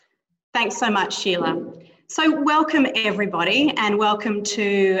Thanks so much, Sheila. So welcome everybody, and welcome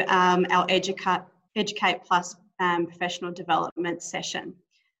to our Educate Plus professional development session.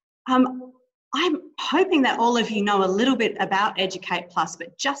 I'm hoping that all of you know a little bit about Educate Plus,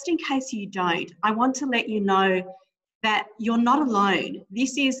 but just in case you don't, I want to let you know that you're not alone.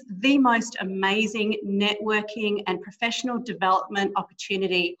 This is the most amazing networking and professional development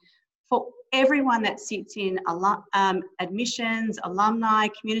opportunity for everyone that sits in admissions, alumni,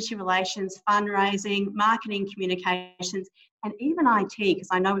 community relations, fundraising, marketing, communications, and even IT, because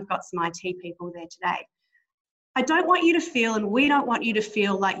I know we've got some IT people there today. I don't want you to feel, and we don't want you to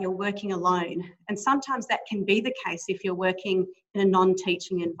feel like you're working alone. And sometimes that can be the case if you're working in a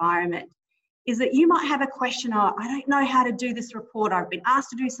non-teaching environment, is that you might have a question, oh, I don't know how to do this report. I've been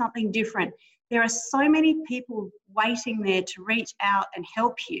asked to do something different. There are so many people waiting there to reach out and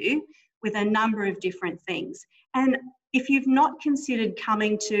help you with a number of different things. And if you've not considered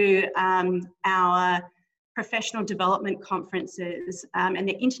coming to our professional development conferences and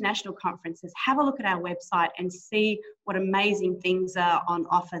the international conferences, have a look at our website and see what amazing things are on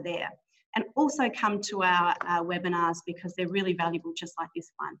offer there. And also come to our webinars, because they're really valuable, just like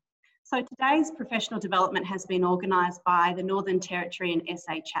this one. So today's professional development has been organised by the Northern Territory and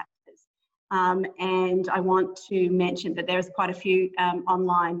SA chapters. And I want to mention that there's quite a few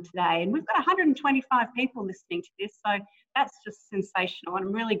online today, and we've got 125 people listening to this, so that's just sensational. And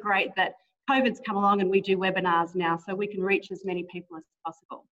I'm really great that COVID's come along and we do webinars now, so we can reach as many people as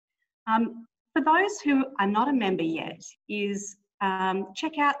possible. For those who are not a member yet,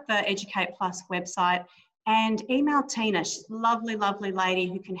 check out the Educate Plus website and email Tina. She's a lovely, lovely lady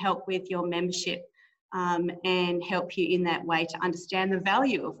who can help with your membership and help you in that way to understand the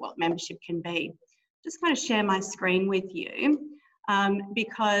value of what membership can be. Just going to share my screen with you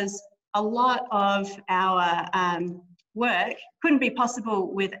because a lot of our work couldn't be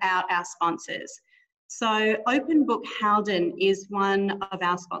possible without our sponsors. So Open Book Howden is one of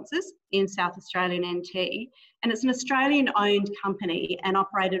our sponsors in South Australian NT, and it's an Australian-owned company and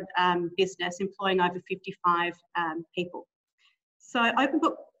operated business employing over 55 people. So Open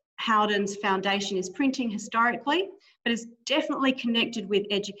Book Howden's foundation is printing historically, but is definitely connected with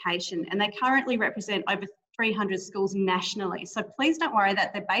education, and they currently represent over 300 schools nationally. So please don't worry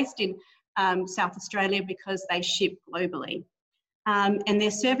that they're based in South Australia, because they ship globally. And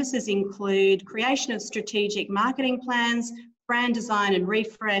their services include creation of strategic marketing plans, brand design and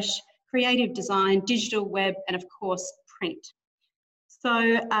refresh, creative design, digital web, and of course, print.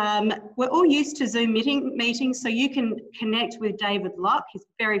 So we're all used to Zoom meetings, so you can connect with David Locke. He's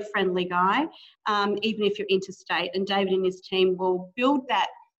a very friendly guy, even if you're interstate, and David and his team will build that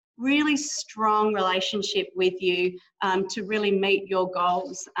really strong relationship with you to really meet your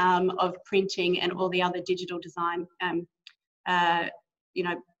goals of printing and all the other digital design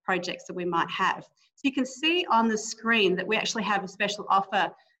projects that we might have. So you can see on the screen that we actually have a special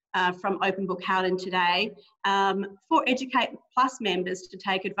offer from Open Book Howden today for Educate Plus members to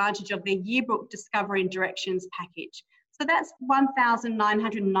take advantage of their yearbook discovery and directions package. So that's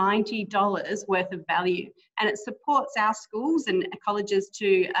 $1,990 worth of value, and it supports our schools and colleges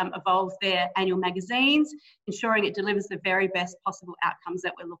to evolve their annual magazines, ensuring it delivers the very best possible outcomes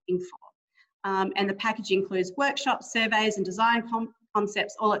that we're looking for. And the package includes workshops, surveys and design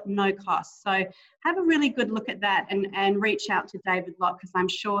concepts, all at no cost. So have a really good look at that and reach out to David Locke, because I'm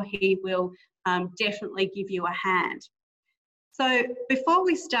sure he will definitely give you a hand. So before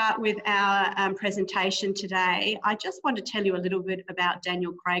we start with our presentation today, I just want to tell you a little bit about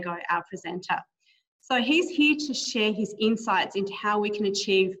Daniel Crago, our presenter. So he's here to share his insights into how we can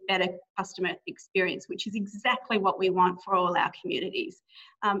achieve better customer experience, which is exactly what we want for all our communities,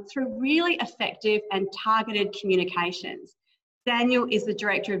 through really effective and targeted communications. Daniel is the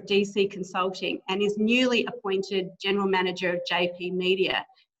Director of DC Consulting and is newly appointed General Manager of JP Media.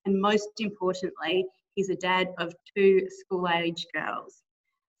 And most importantly, he's a dad of 2 school-age girls.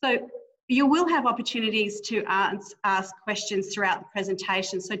 So you will have opportunities to ask questions throughout the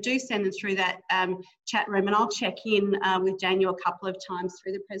presentation. So do send them through that chat room, and I'll check in with Daniel a couple of times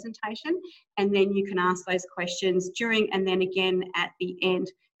through the presentation, and then you can ask those questions during and then again at the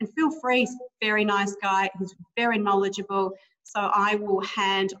end. And feel free, he's a very nice guy, he's very knowledgeable. So I will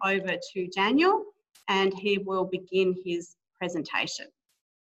hand over to Daniel and he will begin his presentation.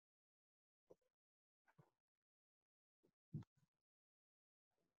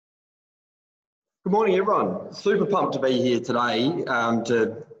 Good morning, everyone. Super pumped to be here today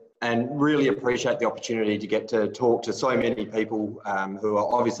and really appreciate the opportunity to get to talk to so many people who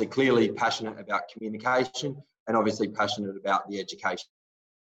are obviously clearly passionate about communication and obviously passionate about the education.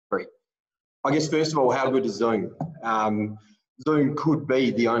 I guess first of all, how good is Zoom? Zoom could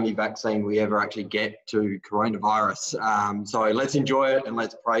be the only vaccine we ever actually get to coronavirus. So let's enjoy it and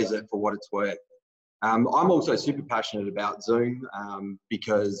let's praise it for what it's worth. I'm also super passionate about Zoom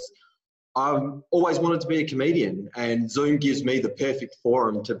because I've always wanted to be a comedian, and Zoom gives me the perfect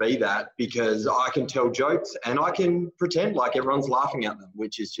forum to be that, because I can tell jokes and I can pretend like everyone's laughing at them,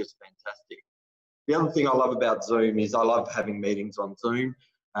 which is just fantastic. The other thing I love about Zoom is I love having meetings on Zoom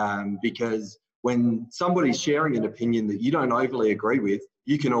because when somebody's sharing an opinion that you don't overly agree with,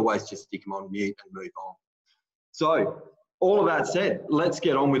 you can always just stick them on mute and move on. So all of that said, let's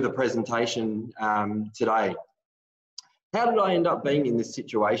get on with the presentation today. How did I end up being in this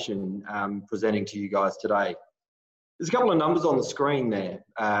situation presenting to you guys today? There's a couple of numbers on the screen there,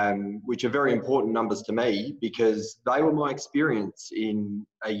 which are very important numbers to me because they were my experience in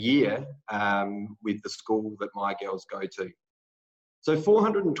a year with the school that my girls go to. So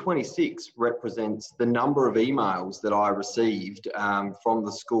 426 represents the number of emails that I received from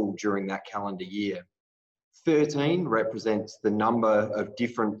the school during that calendar year. 13 represents the number of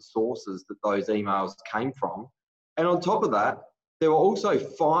different sources that those emails came from. And on top of that, there were also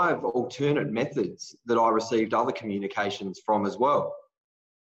 5 alternate methods that I received other communications from as well.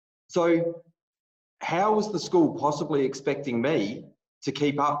 So how was the school possibly expecting me to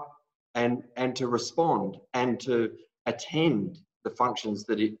keep up and to respond and to attend the functions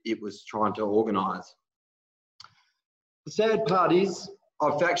that it was trying to organise? The sad part is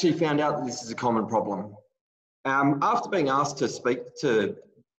I've actually found out that this is a common problem. After being asked to speak to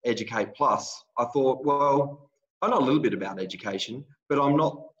Educate Plus, I thought, well, I know a little bit about education, but I'm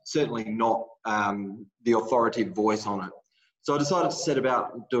certainly not the authoritative voice on it. So I decided to set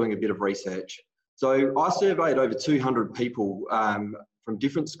about doing a bit of research. So I surveyed over 200 people from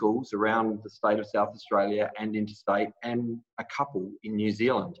different schools around the state of South Australia and interstate, and a couple in New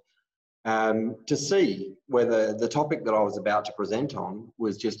Zealand, to see whether the topic that I was about to present on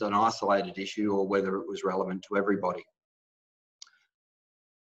was just an isolated issue or whether it was relevant to everybody.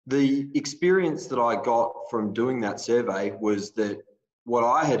 The experience that I got from doing that survey was that what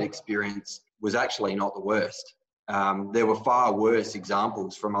I had experienced was actually not the worst. There were far worse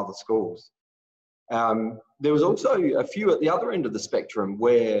examples from other schools. There was also a few at the other end of the spectrum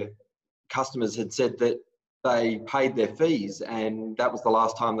where customers had said that they paid their fees and that was the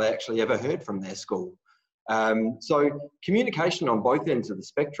last time they actually ever heard from their school. So communication on both ends of the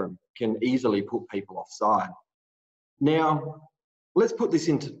spectrum can easily put people offside. Now, let's put this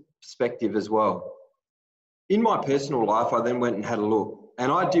into perspective as well. In my personal life, I then went and had a look,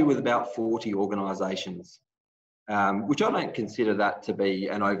 and I deal with about 40 organisations, which I don't consider that to be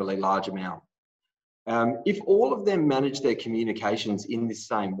an overly large amount. If all of them manage their communications in this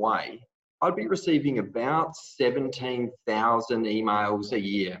same way, I'd be receiving about 17,000 emails a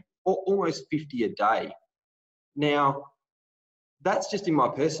year, or almost 50 a day. Now, that's just in my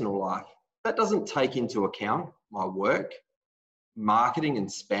personal life. That doesn't take into account my work, marketing and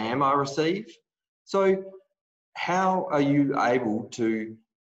spam I receive. So how are you able to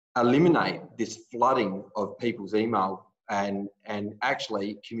eliminate this flooding of people's email and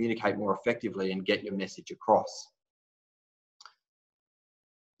actually communicate more effectively and get your message across?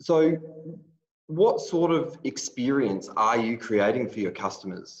 So what sort of experience are you creating for your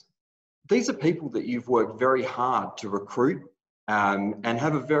customers? These are people that you've worked very hard to recruit and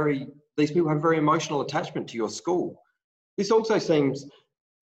these people have a very emotional attachment to your school. This also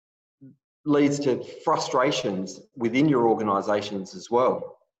leads to frustrations within your organisations as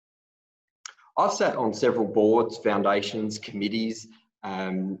well. I've sat on several boards, foundations, committees,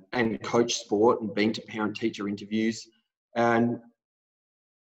 and coached sport and been to parent-teacher interviews. And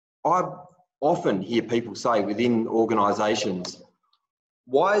I often hear people say within organisations,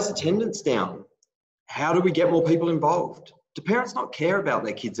 why is attendance down? How do we get more people involved? Do parents not care about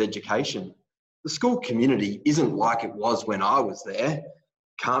their kids' education? The school community isn't like it was when I was there.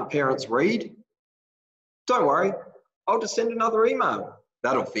 Can't parents read? Don't worry, I'll just send another email.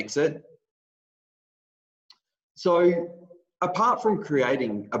 That'll fix it. So apart from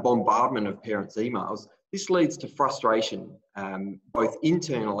creating a bombardment of parents' emails, this leads to frustration, both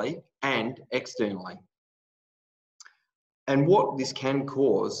internally and externally. And what this can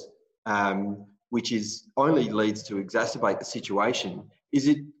cause, which only leads to exacerbate the situation, is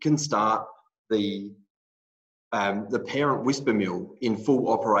it can start the parent whisper mill in full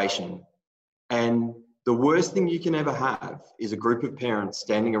operation. And the worst thing you can ever have is a group of parents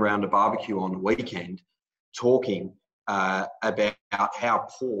standing around a barbecue on a weekend talking about how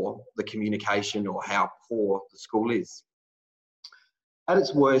poor the communication or how poor the school is. At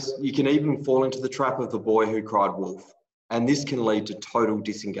its worst, you can even fall into the trap of the boy who cried wolf, and this can lead to total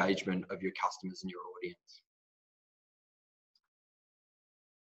disengagement of your customers and your audience.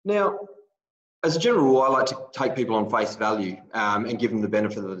 Now, as a general rule, I like to take people on face value and give them the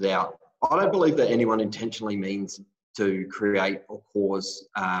benefit of the doubt. I don't believe that anyone intentionally means to create or cause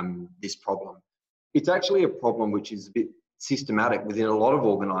this problem. It's actually a problem which is a bit systematic within a lot of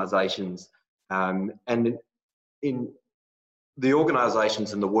organisations, and in the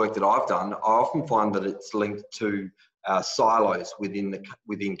organisations and the work that I've done, I often find that it's linked to silos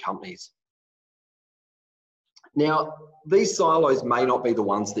within companies. Now, these silos may not be the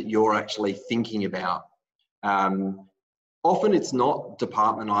ones that you're actually thinking about. Often it's not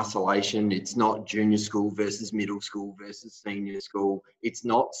department isolation, it's not junior school versus middle school versus senior school, it's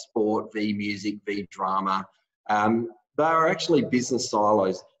not sport v music v drama. They are actually business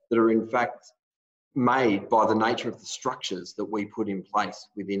silos that are in fact made by the nature of the structures that we put in place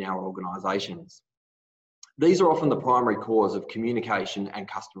within our organisations. These are often the primary cause of communication and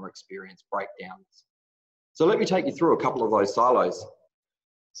customer experience breakdowns. So let me take you through a couple of those silos.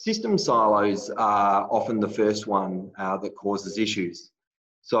 System silos are often the first one that causes issues.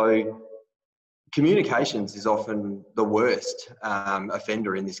 So communications is often the worst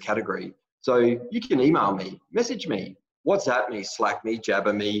offender in this category. So you can email me, message me, WhatsApp me, Slack me,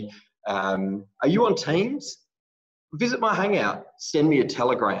 Jabber me. Are you on Teams? Visit my Hangout, send me a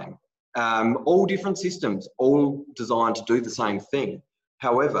Telegram. All different systems, all designed to do the same thing.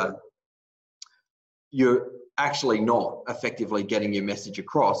 However, you're actually not effectively getting your message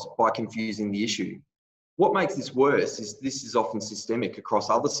across by confusing the issue. What makes this worse is this is often systemic across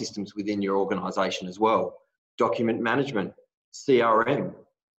other systems within your organisation as well. Document management, CRM,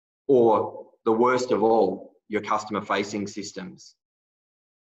 or the worst of all, your customer-facing systems.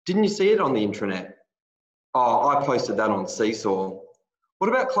 Didn't you see it on the intranet? Oh, I posted that on Seesaw. What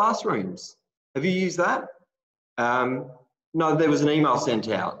about classrooms? Have you used that? No, there was an email sent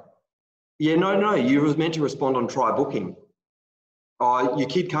out. Yeah, no, you were meant to respond on try booking. Oh, your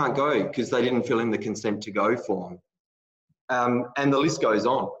kid can't go because they didn't fill in the consent to go form. And the list goes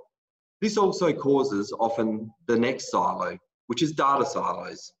on. This also causes often the next silo, which is data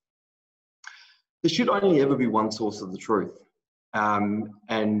silos. There should only ever be one source of the truth.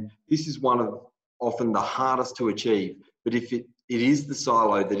 And this is one of often the hardest to achieve. But if it is the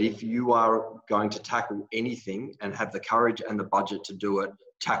silo that if you are going to tackle anything and have the courage and the budget to do it,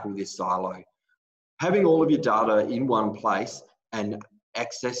 tackle this silo. Having all of your data in one place and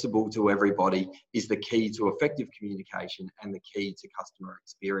accessible to everybody is the key to effective communication and the key to customer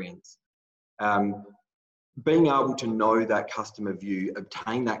experience. Being able to know that customer view,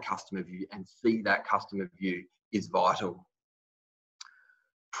 obtain that customer view and see that customer view is vital.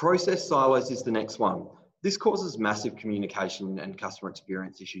 Process silos is the next one. This causes massive communication and customer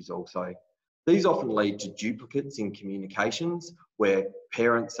experience issues also. These often lead to duplicates in communications where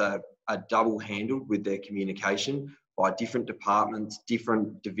parents are double-handled with their communication by different departments,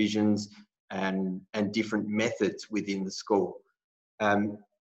 different divisions, and different methods within the school.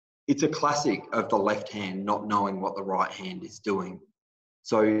 It's a classic of the left hand not knowing what the right hand is doing.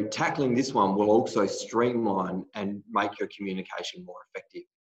 So tackling this one will also streamline and make your communication more effective.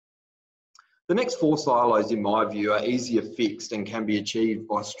 The next four silos, in my view, are easier fixed and can be achieved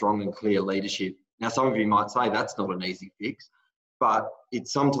by strong and clear leadership. Now, some of you might say that's not an easy fix, but it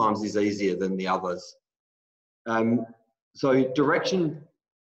sometimes is easier than the others. So direction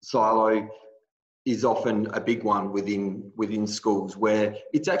silo is often a big one within schools where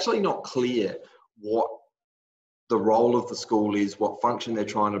it's actually not clear what the role of the school is, what function they're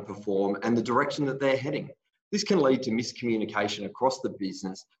trying to perform, and the direction that they're heading. This can lead to miscommunication across the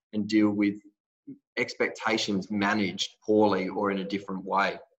business and deal with expectations managed poorly or in a different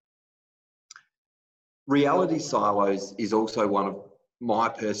way. Reality silos is also one of my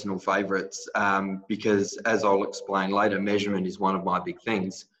personal favourites because, as I'll explain later, measurement is one of my big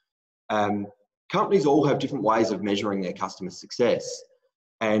things. Companies all have different ways of measuring their customer success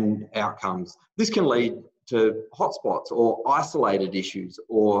and outcomes. This can lead to hotspots or isolated issues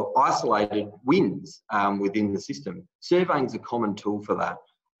or isolated wins within the system. Surveying is a common tool for that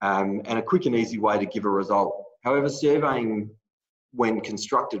and a quick and easy way to give a result. However, surveying, when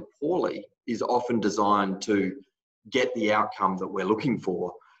constructed poorly, is often designed to get the outcome that we're looking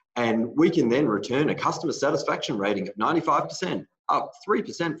for. And we can then return a customer satisfaction rating of 95%, up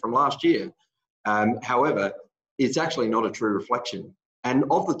 3% from last year. However, it's actually not a true reflection. And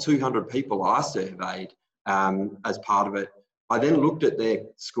of the 200 people I surveyed as part of it, I then looked at their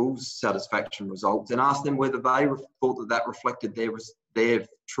school's satisfaction results and asked them whether they thought that that reflected their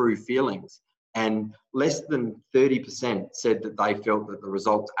true feelings. And less than 30% said that they felt that the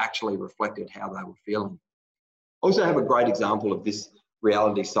results actually reflected how they were feeling. I also have a great example of this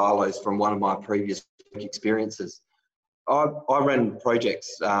reality silos from one of my previous experiences. I ran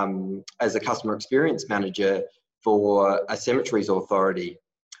projects as a customer experience manager for a cemeteries authority.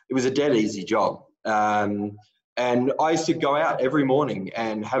 It was a dead easy job. And I used to go out every morning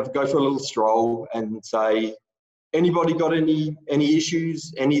and go for a little stroll and say, anybody got any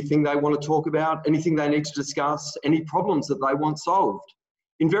issues, anything they want to talk about, anything they need to discuss, any problems that they want solved?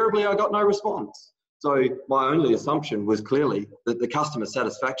 Invariably, I got no response. So my only assumption was clearly that the customer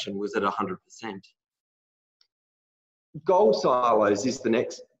satisfaction was at 100%. Goal silos is the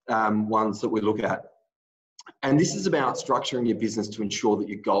next ones that we look at. And this is about structuring your business to ensure that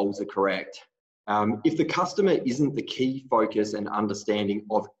your goals are correct. If the customer isn't the key focus and understanding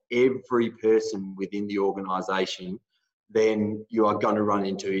of every person within the organisation, then you are going to run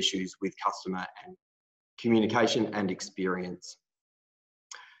into issues with customer and communication and experience.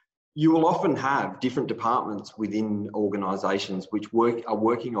 You will often have different departments within organisations which are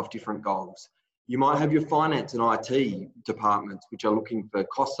working off different goals. You might have your finance and IT departments which are looking for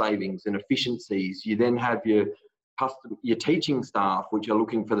cost savings and efficiencies. You then have your teaching staff which are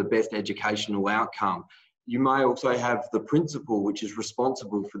looking for the best educational outcome. You may also have the principal which is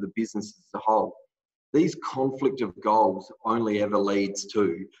responsible for the business as a whole. These conflict of goals only ever leads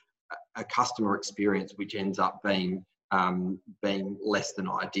to a customer experience which ends up being less than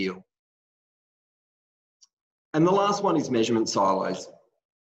ideal. And the last one is measurement silos.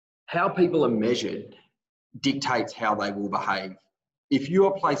 How people are measured dictates how they will behave. If you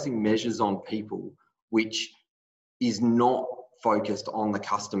are placing measures on people which is not focused on the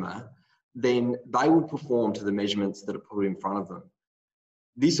customer, then they will perform to the measurements that are put in front of them.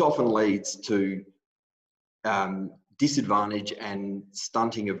 This often leads to disadvantage and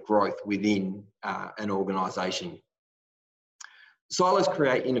stunting of growth within an organisation. Silos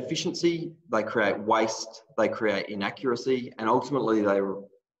create inefficiency, they create waste, they create inaccuracy, and ultimately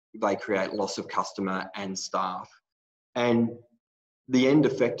they create loss of customer and staff. And the end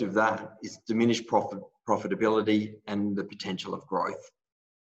effect of that is diminished profitability and the potential of growth.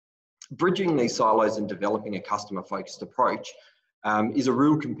 Bridging these silos and developing a customer-focused approach is a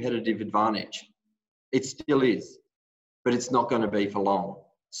real competitive advantage. It still is, but it's not going to be for long.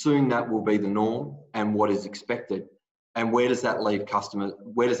 Soon that will be the norm and what is expected. And where does that leave customers?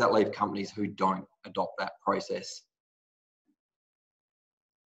 Where does that leave companies who don't adopt that process?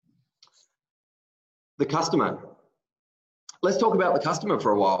 The customer. Let's talk about the customer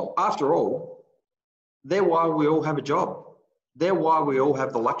for a while. After all, they're why we all have a job. They're why we all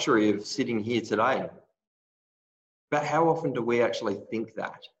have the luxury of sitting here today. But how often do we actually think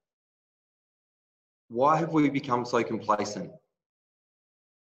that? Why have we become so complacent?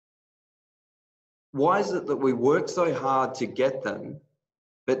 Why is it that we work so hard to get them,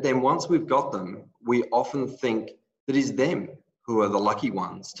 but then once we've got them, we often think that it's them who are the lucky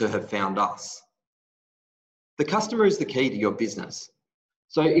ones to have found us? The customer is the key to your business.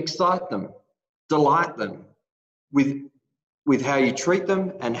 So excite them, delight them with how you treat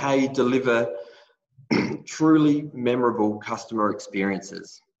them and how you deliver truly memorable customer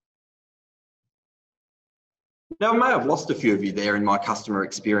experiences. Now, I may have lost a few of you there in my customer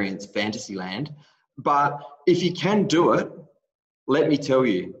experience fantasy land, but if you can do it, let me tell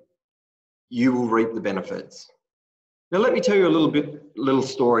you, you will reap the benefits. Now, let me tell you a little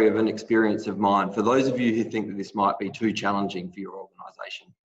story of an experience of mine for those of you who think that this might be too challenging for your organisation.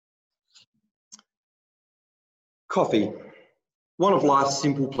 Coffee, one of life's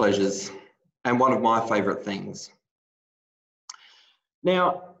simple pleasures and one of my favourite things.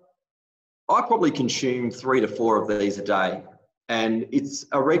 Now, I probably consume 3 to 4 of these a day, and it's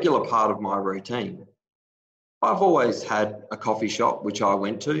a regular part of my routine. I've always had a coffee shop which I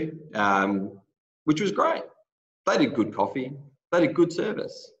went to, which was great. They did good coffee, they did good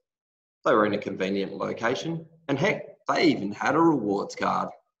service. They were in a convenient location, and heck, they even had a rewards card.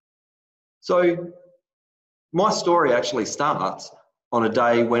 So my story actually starts on a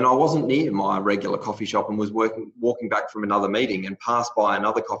day when I wasn't near my regular coffee shop and was walking back from another meeting and passed by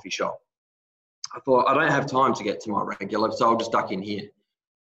another coffee shop. I thought, I don't have time to get to my regular, so I'll just duck in here.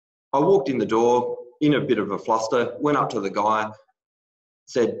 I walked in the door in a bit of a fluster, went up to the guy,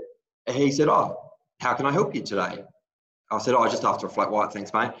 he said, "Oh, how can I help you today?" I said, "Oh, just after a flat white,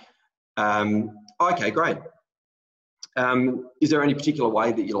 thanks, mate." Okay, great. Is there any particular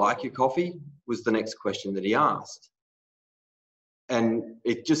way that you like your coffee? Was the next question that he asked. And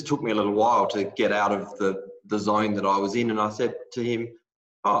it just took me a little while to get out of the zone that I was in. And I said to him,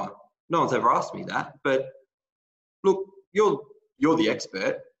 "Oh, no one's ever asked me that, but look, you're the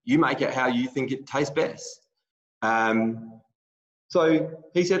expert. You make it how you think it tastes best." So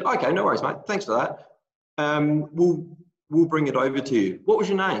he said, "Okay, no worries, mate. Thanks for that. We'll bring it over to you. What was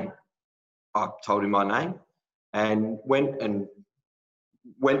your name?" I told him my name. and went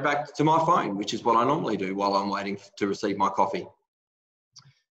back to my phone, which is what I normally do while I'm waiting to receive my coffee.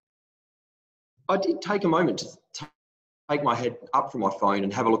 I did take a moment to take my head up from my phone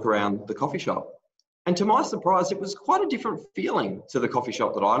and have a look around the coffee shop. And to my surprise, it was quite a different feeling to the coffee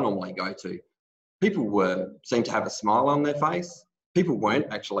shop that I normally go to. People seemed to have a smile on their face. People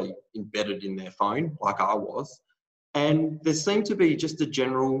weren't actually embedded in their phone like I was. And there seemed to be just a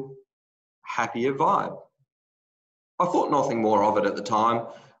general happier vibe. I thought nothing more of it at the time.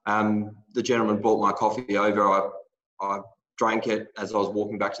 The gentleman brought my coffee over. I drank it as I was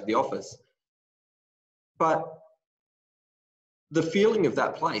walking back to the office. But the feeling of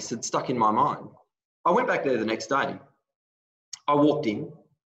that place had stuck in my mind. I went back there the next day. I walked in.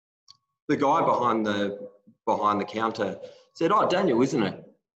 The guy behind the counter said, "Oh, Daniel, isn't it?"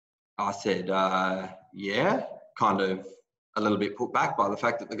 I said, "Yeah," kind of a little bit put back by the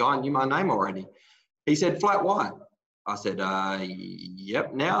fact that the guy knew my name already. He said, "Flat white." I said,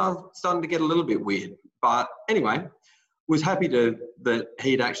 "Yep." Now it's starting to get a little bit weird. But anyway, was happy that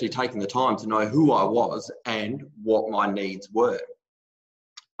he'd actually taken the time to know who I was and what my needs were.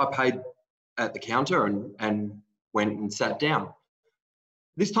 I paid at the counter and went and sat down.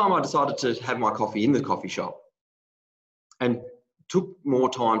 This time I decided to have my coffee in the coffee shop and took more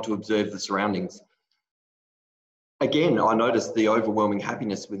time to observe the surroundings. Again, I noticed the overwhelming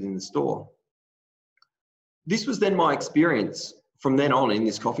happiness within the store. This was then my experience from then on in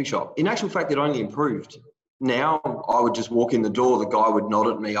this coffee shop. In actual fact, it only improved. Now I would just walk in the door, the guy would nod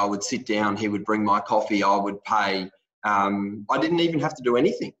at me, I would sit down, he would bring my coffee, I would pay. I didn't even have to do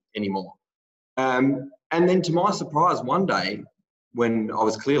anything anymore. And then to my surprise, one day, when I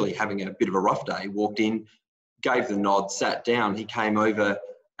was clearly having a bit of a rough day, walked in, gave the nod, sat down, he came over,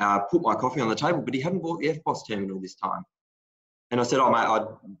 put my coffee on the table, but he hadn't bought the EFTPOS terminal this time. And I said, "Oh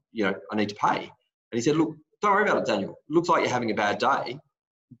mate, I need to pay." And he said, "Look, don't worry about it, Daniel. It looks like you're having a bad day.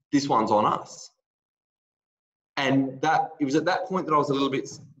 This one's on us." And it was at that point that I was a little bit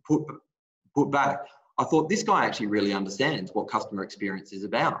put back. I thought, this guy actually really understands what customer experience is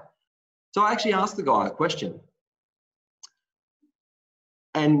about. So I actually asked the guy a question.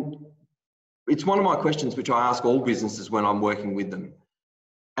 And it's one of my questions which I ask all businesses when I'm working with them.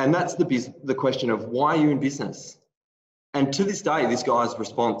 And that's the question of, why are you in business? And to this day, this guy's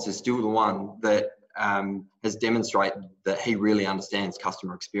response is still the one that has demonstrated that he really understands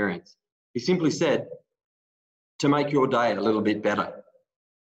customer experience. He simply said, "To make your day a little bit better."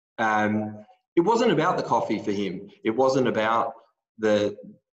 It wasn't about the coffee for him. It wasn't about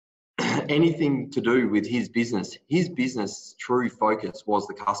anything to do with his business. His business' true focus was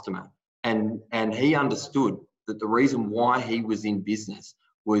the customer. And he understood that the reason why he was in business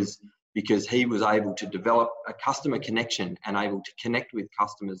was because he was able to develop a customer connection and able to connect with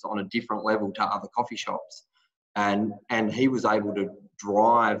customers on a different level to other coffee shops. And he was able to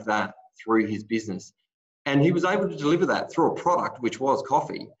drive that through his business. And he was able to deliver that through a product, which was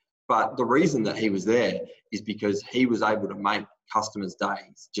coffee. But the reason that he was there is because he was able to make customers'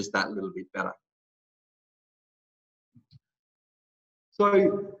 days just that little bit better.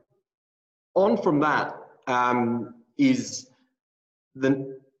 So on from that is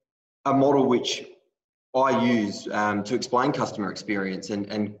a model which I use to explain customer experience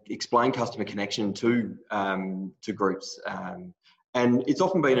and explain customer connection to groups. And it's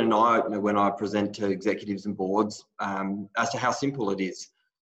often been an eye-opener when I present to executives and boards as to how simple it is.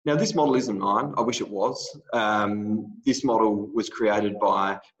 Now, this model isn't mine. I wish it was. This model was created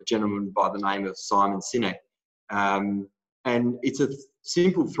by a gentleman by the name of Simon Sinek. And it's a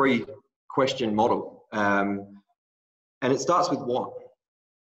simple 3-question model. And it starts with what.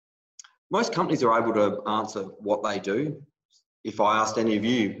 Most companies are able to answer what they do. If I asked any of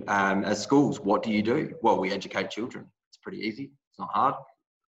you as schools, what do you do? Well, we educate children. It's pretty easy. It's not hard.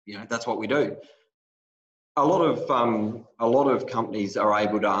 That's what we do. A lot of companies are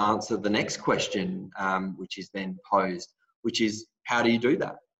able to answer the next question, which is then posed, which is, how do you do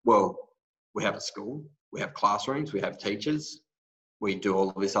that? Well, we have a school, we have classrooms, we have teachers, we do all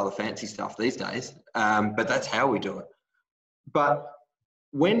of this other fancy stuff these days, but that's how we do it. But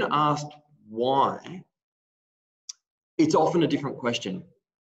when asked why, it's often a different question.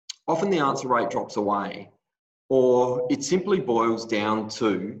 Often the answer rate drops away, or it simply boils down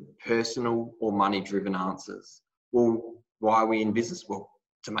to personal or money-driven answers. Well, why are we in business? Well,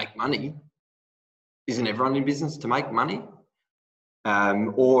 to make money. Isn't everyone in business to make money?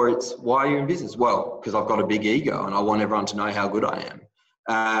 Or it's, why are you in business? Well, because I've got a big ego and I want everyone to know how good I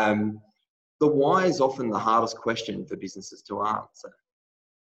am. The why is often the hardest question for businesses to answer.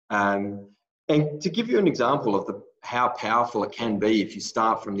 And to give you an example of how powerful it can be if you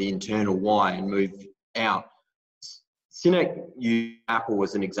start from the internal why and move out, Sinek used Apple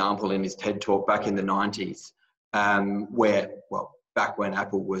as an example in his TED Talk back in the 90s, back when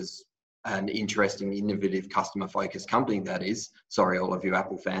Apple was an interesting, innovative, customer-focused company, that is. Sorry, all of you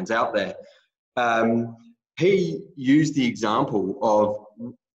Apple fans out there. He used the example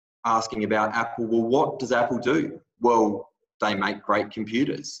of asking about Apple. Well, what does Apple do? Well, they make great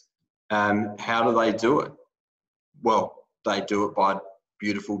computers. How do they do it? Well, they do it by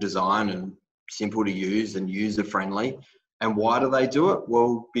beautiful design and simple to use and user-friendly. And why do they do it?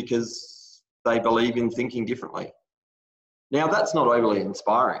 Well, because they believe in thinking differently. Now, that's not overly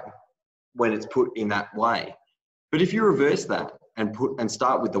inspiring when it's put in that way. But if you reverse that and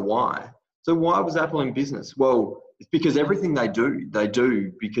start with the why. So why was Apple in business? Well, it's because everything they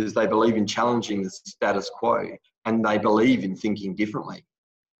do because they believe in challenging the status quo and they believe in thinking differently.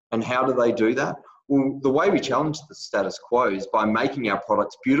 And how do they do that? Well, the way we challenge the status quo is by making our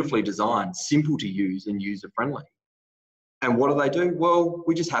products beautifully designed, simple to use and user-friendly. And what do? Well,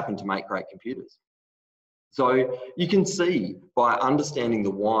 we just happen to make great computers. So you can see by understanding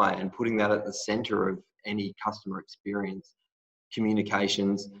the why and putting that at the center of any customer experience,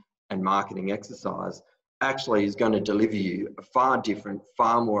 communications and marketing exercise actually is going to deliver you a far different,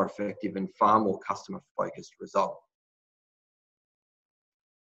 far more effective and far more customer-focused result.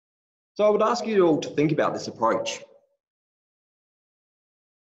 So I would ask you all to think about this approach.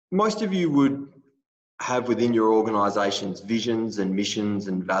 Most of you would have within your organisations visions and missions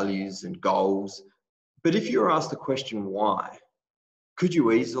and values and goals. But if you're asked the question why, could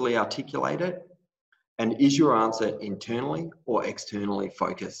you easily articulate it? And is your answer internally or externally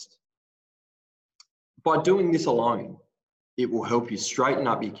focused? By doing this alone, it will help you straighten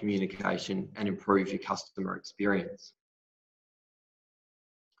up your communication and improve your customer experience.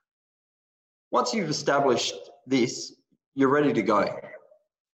 Once you've established this, you're ready to go.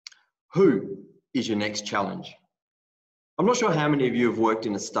 Who is your next challenge? I'm not sure how many of you have worked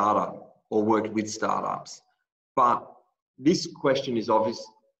in a startup or worked with startups, but this question is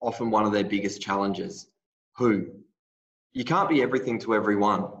often one of their biggest challenges. Who? You can't be everything to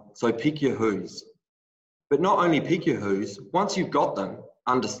everyone, so pick your who's. But not only pick your who's, once you've got them,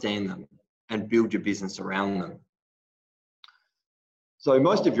 understand them and build your business around them. So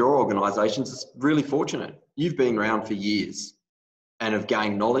most of your organisations are really fortunate. You've been around for years and have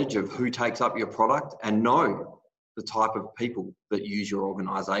gained knowledge of who takes up your product and know the type of people that use your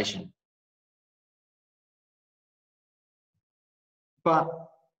organisation. But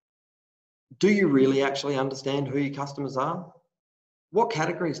do you really actually understand who your customers are? What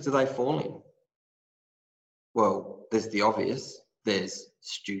categories do they fall in? Well, there's the obvious. There's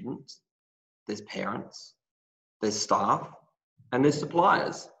students, there's parents, there's staff, and there's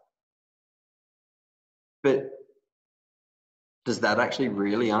suppliers. But does that actually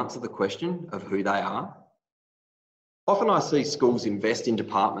really answer the question of who they are? Often I see schools invest in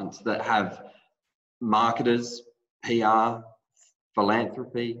departments that have marketers, PR,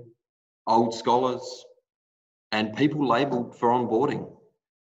 philanthropy, old scholars, and people labelled for onboarding.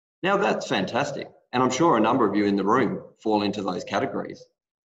 Now that's fantastic, and I'm sure a number of you in the room fall into those categories.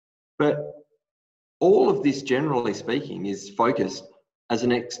 But all of this, generally speaking, is focused as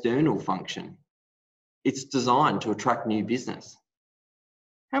an external function. It's designed to attract new business.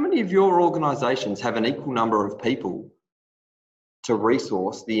 How many of your organisations have an equal number of people to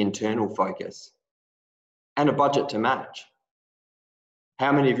resource the internal focus and a budget to match?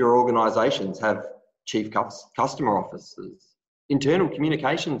 How many of your organisations have chief customer officers, internal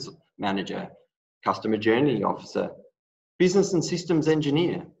communications manager, customer journey officer, business and systems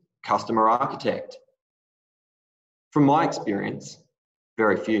engineer, customer architect? From my experience,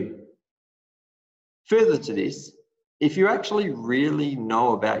 very few. Further to this, if you actually really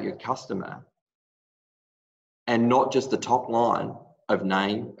know about your customer and not just the top line of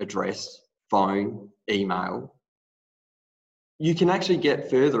name, address, phone, email, you can actually get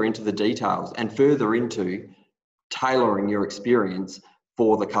further into the details and further into tailoring your experience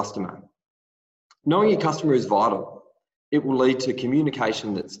for the customer. Knowing your customer is vital. It will lead to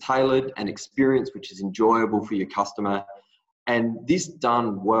communication that's tailored and experience which is enjoyable for your customer. And this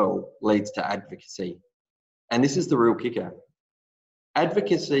done well leads to advocacy. And this is the real kicker.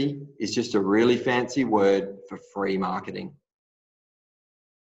 Advocacy is just a really fancy word for free marketing.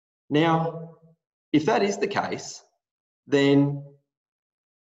 Now, if that is the case, then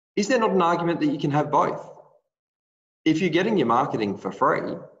is there not an argument that you can have both? If you're getting your marketing for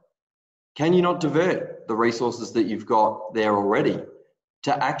free, can you not divert the resources that you've got there already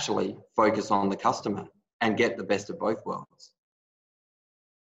to actually focus on the customer and get the best of both worlds?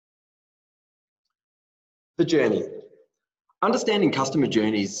 The journey. Understanding customer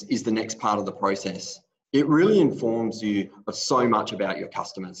journeys is the next part of the process. It really informs you of so much about your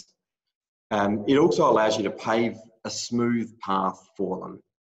customers. It also allows you to pave a smooth path for them.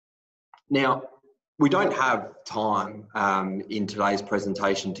 Now, we don't have time in today's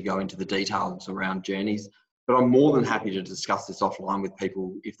presentation to go into the details around journeys, but I'm more than happy to discuss this offline with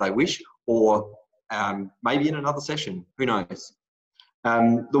people if they wish, or maybe in another session, who knows.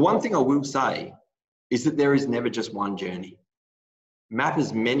 The one thing I will say is that there is never just one journey. Map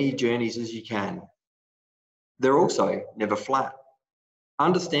as many journeys as you can. They're also never flat.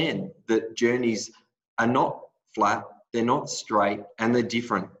 Understand that journeys are not flat, they're not straight, and they're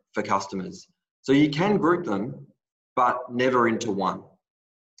different for customers. So you can group them, but never into one.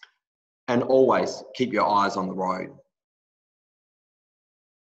 And always keep your eyes on the road.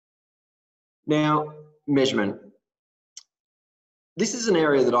 Now, measurement. This is an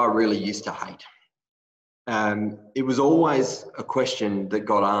area that I really used to hate. It was always a question that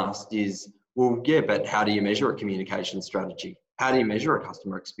got asked is, well, yeah, but how do you measure a communication strategy? How do you measure a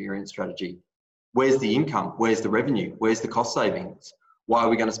customer experience strategy? Where's the income? Where's the revenue? Where's the cost savings? Why are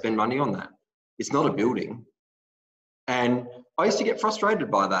we going to spend money on that? It's not a building. And I used to get frustrated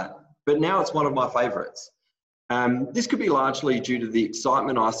by that, but now it's one of my favourites. This could be largely due to the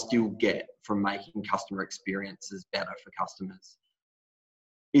excitement I still get from making customer experiences better for customers.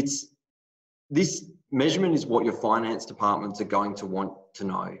 This measurement is what your finance departments are going to want to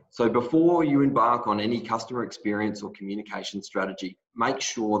know. So before you embark on any customer experience or communication strategy, make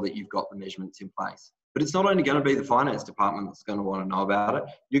sure that you've got the measurements in place. But it's not only going to be the finance department that's going to want to know about it.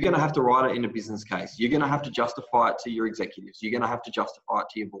 You're going to have to write it in a business case. You're going to have to justify it to your executives. You're going to have to justify it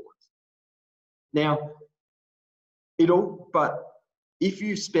to your boards. Now, but if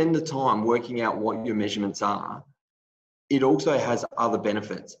you spend the time working out what your measurements are, it also has other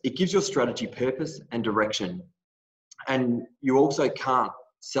benefits. It gives your strategy purpose and direction. And you also can't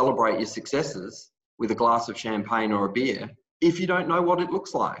celebrate your successes with a glass of champagne or a beer if you don't know what it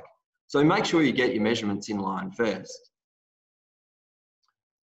looks like. So make sure you get your measurements in line first.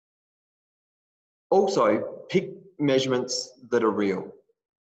 Also, pick measurements that are real.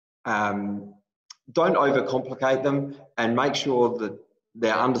 Don't overcomplicate them, and make sure that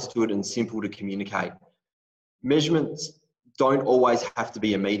they're understood and simple to communicate. Measurements don't always have to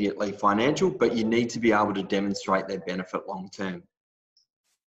be immediately financial, but you need to be able to demonstrate their benefit long term.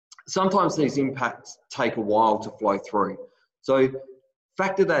 Sometimes these impacts take a while to flow through. So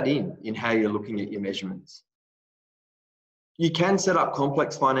factor that in how you're looking at your measurements. You can set up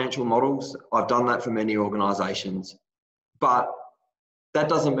complex financial models. I've done that for many organisations, but that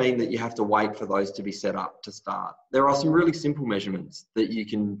doesn't mean that you have to wait for those to be set up to start. There are some really simple measurements that you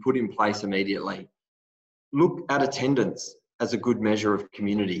can put in place immediately. Look at attendance as a good measure of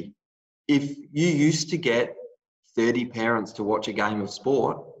community. If you used to get 30 parents to watch a game of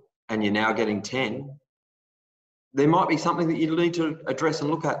sport and you're now getting 10, there might be something that you need to address and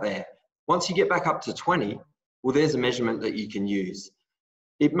look at there. Once you get back up to 20, well, there's a measurement that you can use.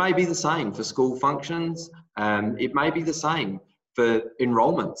 It may be the same for school functions. It may be the same for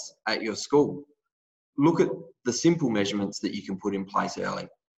enrolments at your school. Look at the simple measurements that you can put in place early.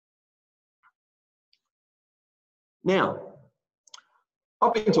 Now,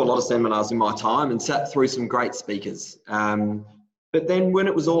 I've been to a lot of seminars in my time and sat through some great speakers. But then when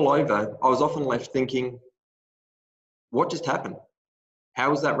it was all over, I was often left thinking, what just happened? How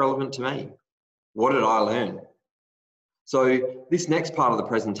was that relevant to me? What did I learn? So this next part of the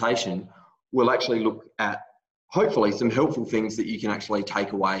presentation will actually look at hopefully some helpful things that you can actually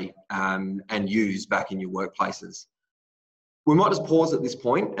take away and use back in your workplaces. We might just pause at this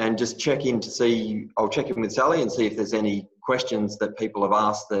point and just check in to see, I'll check in with Sally and see if there's any questions that people have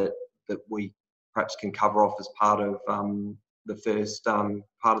asked that we perhaps can cover off as part of the first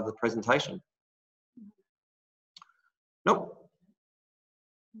part of the presentation. Nope.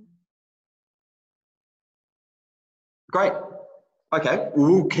 Great. Okay,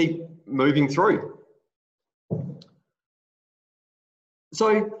 we'll keep moving through.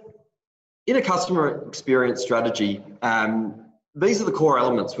 So, in a customer experience strategy, these are the core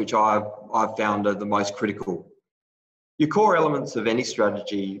elements which I've found are the most critical. Your core elements of any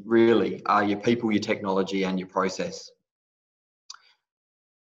strategy really are your people, your technology, and your process.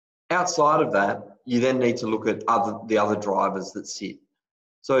 Outside of that, you then need to look at the other drivers that sit.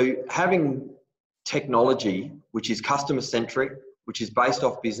 So having technology, which is customer-centric, which is based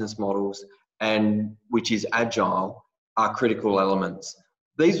off business models, and which is agile, are critical elements.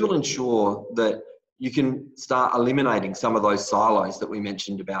 These will ensure that you can start eliminating some of those silos that we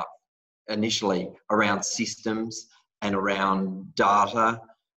mentioned about initially around systems and around data,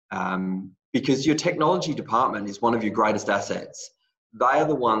 because your technology department is one of your greatest assets. they are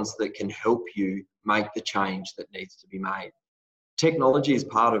the ones that can help you make the change that needs to be made. Technology is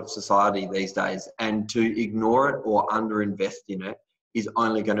part of society these days, and to ignore it or underinvest in it is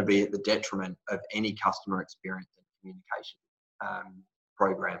only going to be at the detriment of any customer experience and communication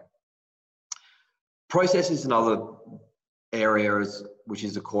program. Process is another area which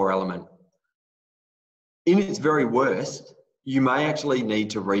is a core element. In its very worst, you may actually need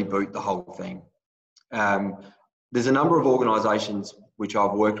to reboot the whole thing. There's a number of organisations which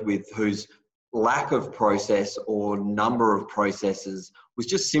I've worked with whose lack of process or number of processes was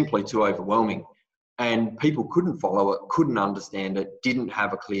just simply too overwhelming, and people couldn't follow it, couldn't understand it, didn't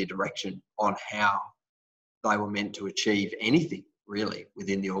have a clear direction on how they were meant to achieve anything really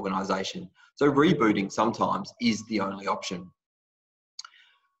within the organisation. So rebooting sometimes is the only option.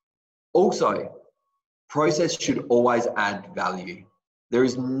 Also, process should always add value. There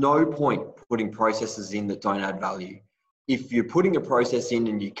is no point putting processes in that don't add value. If you're putting a process in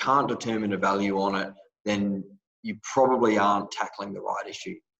and you can't determine a value on it, then you probably aren't tackling the right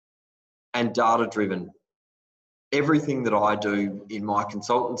issue. And data-driven. Everything that I do in my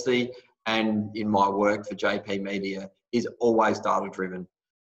consultancy and in my work for JP Media is always data-driven.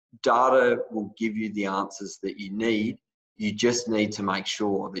 Data will give you the answers that you need. You just need to make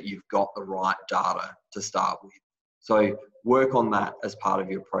sure that you've got the right data to start with. So work on that as part of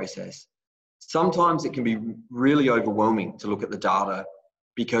your process. Sometimes it can be really overwhelming to look at the data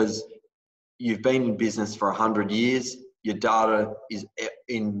because you've been in business for 100 years. Your data is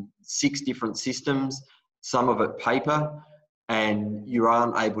in 6 different systems, some of it paper, and you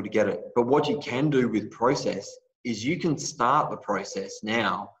aren't able to get it. But what you can do with process is you can start the process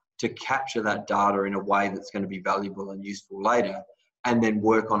now to capture that data in a way that's going to be valuable and useful later, and then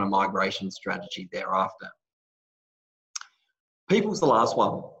work on a migration strategy thereafter. People's the last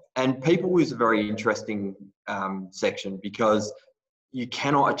one. And people is a very interesting section because you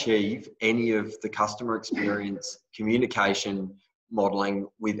cannot achieve any of the customer experience, communication, modelling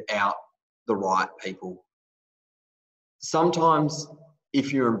without the right people. Sometimes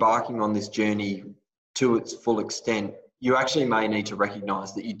if you're embarking on this journey to its full extent, you actually may need to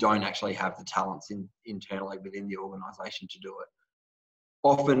recognise that you don't actually have the talents internally within the organisation to do it.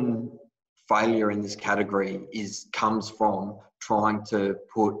 Often failure in this category comes from trying to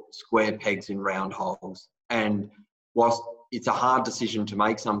put square pegs in round holes. And whilst it's a hard decision to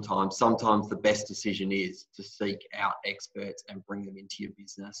make sometimes the best decision is to seek out experts and bring them into your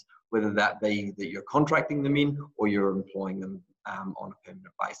business, whether that be that you're contracting them in or you're employing them on a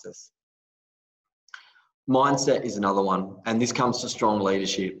permanent basis. Mindset is another one, and this comes to strong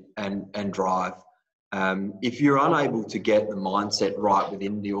leadership and drive. If you're unable to get the mindset right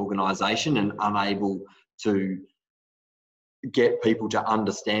within the organisation and unable to get people to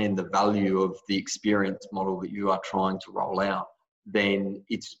understand the value of the experience model that you are trying to roll out, then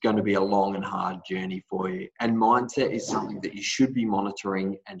it's going to be a long and hard journey for you. And mindset is something that you should be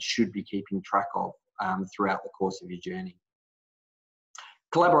monitoring and should be keeping track of throughout the course of your journey.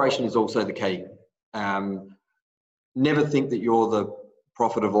 Collaboration is also the key. Never think that you're the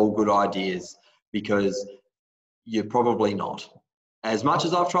prophet of all good ideas, because you're probably not. As much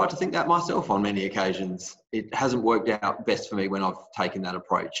as I've tried to think that myself on many occasions, it hasn't worked out best for me when I've taken that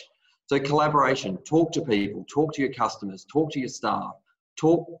approach. So collaboration, talk to people, talk to your customers, talk to your staff,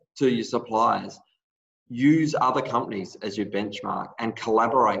 talk to your suppliers, use other companies as your benchmark and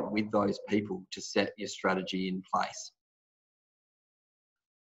collaborate with those people to set your strategy in place.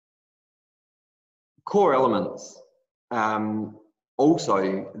 Core elements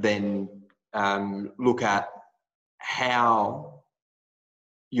also then look at how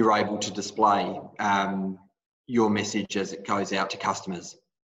you're able to display your message as it goes out to customers.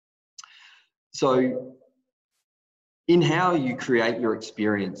 So in how you create your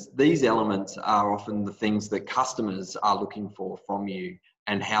experience, these elements are often the things that customers are looking for from you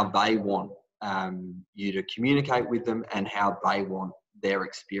and how they want you to communicate with them and how they want their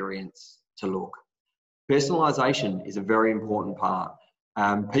experience to look. Personalisation is a very important part.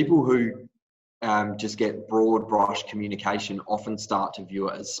 People who just get broad brush communication often start to view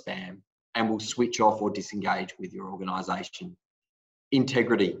it as spam and will switch off or disengage with your organisation.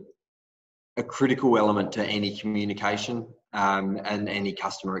 Integrity, a critical element to any communication and any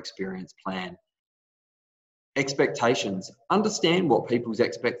customer experience plan. Expectations, understand what people's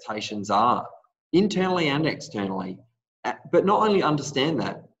expectations are, internally and externally, but not only understand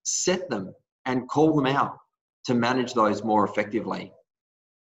that, set them and call them out to manage those more effectively.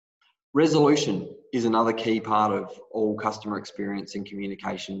 Resolution is another key part of all customer experience and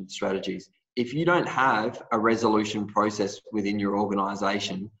communication strategies. If you don't have a resolution process within your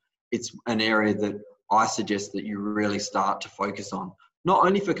organisation, it's an area that I suggest that you really start to focus on, not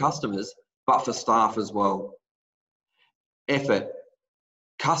only for customers, but for staff as well. Effort.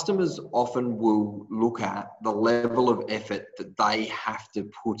 Customers often will look at the level of effort that they have to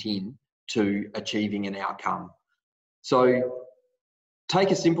put in to achieving an outcome. So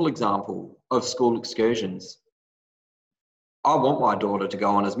take a simple example of school excursions. I want my daughter to go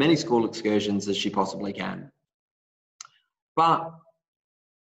on as many school excursions as she possibly can. But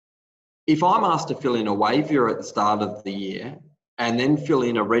if I'm asked to fill in a waiver at the start of the year and then fill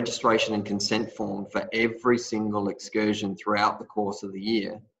in a registration and consent form for every single excursion throughout the course of the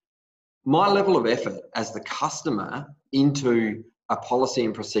year, my level of effort as the customer into a policy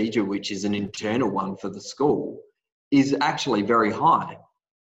and procedure, which is an internal one for the school, is actually very high.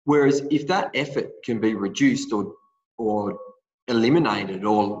 Whereas if that effort can be reduced or eliminated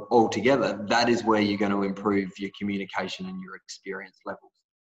altogether, that is where you're going to improve your communication and your experience levels.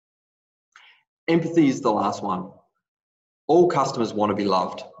 Empathy is the last one. All customers want to be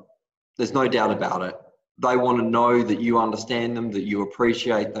loved. There's no doubt about it. They want to know that you understand them, that you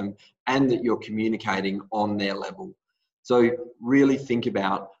appreciate them, and that you're communicating on their level. So really think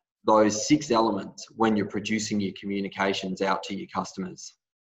about those 6 elements when you're producing your communications out to your customers.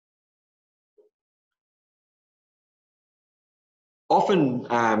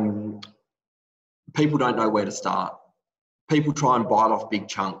 Often, people don't know where to start. People try and bite off big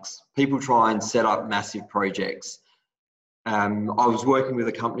chunks. People try and set up massive projects. I was working with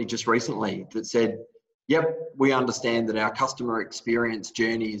a company just recently that said, yep, we understand that our customer experience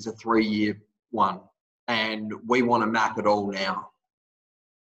journey is a 3-year one, and we want to map it all now.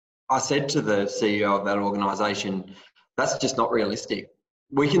 I said to the CEO of that organisation, that's just not realistic.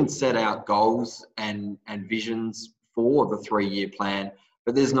 We can set out goals and visions for the 3-year plan,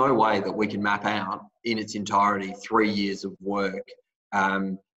 but there's no way that we can map out in its entirety 3 years of work,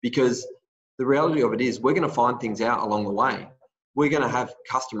 because the reality of it is we're going to find things out along the way. We're going to have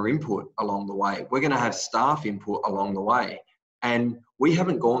customer input along the way. We're going to have staff input along the way. And we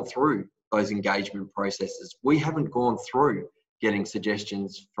haven't gone through those engagement processes. We haven't gone through getting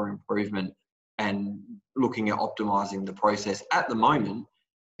suggestions for improvement and looking at optimizing the process. At the moment,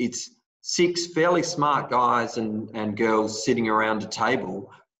 it's 6 fairly smart guys and girls sitting around a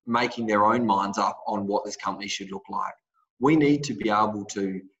table making their own minds up on what this company should look like. We need to be able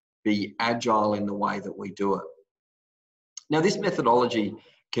to be agile in the way that we do it. Now, this methodology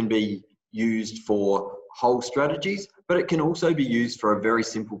can be used for whole strategies, but it can also be used for a very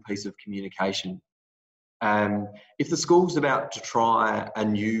simple piece of communication. If the school's about to try a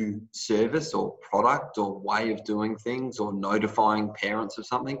new service or product or way of doing things or notifying parents of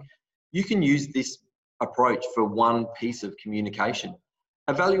something, you can use this approach for one piece of communication.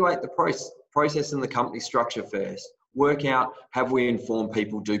 Evaluate the process and the company structure first. Work out, have we informed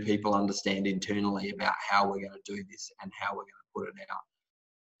people, do people understand internally about how we're going to do this and how we're going to put it out.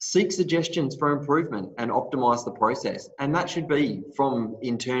 Seek suggestions for improvement and optimize the process. And that should be from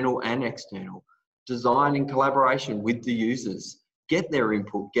internal and external. Design in collaboration with the users. Get their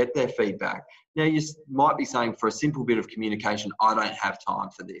input, get their feedback. Now, you might be saying, for a simple bit of communication, I don't have time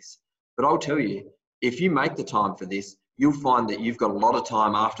for this. But I'll tell you, if you make the time for this, you'll find that you've got a lot of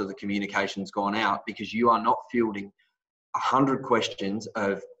time after the communication's gone out, because you are not fielding 100 questions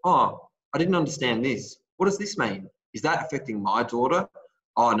of, oh, I didn't understand this. What does this mean? Is that affecting my daughter?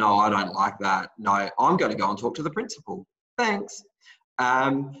 Oh, no, I don't like that. No, I'm going to go and talk to the principal. Thanks.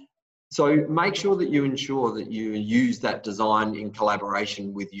 So make sure that you ensure that you use that design in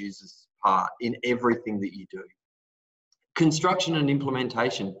collaboration with users' part in everything that you do. Construction and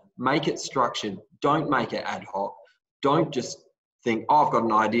implementation, make it structured. Don't make it ad hoc. Don't just think, oh, I've got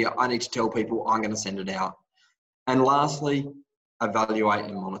an idea, I need to tell people, I'm going to send it out. And lastly, evaluate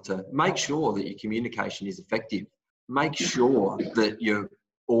and monitor. Make sure that your communication is effective. Make sure that your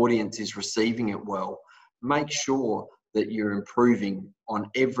audience is receiving it well. Make sure that you're improving on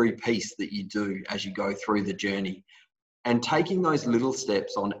every piece that you do as you go through the journey. And taking those little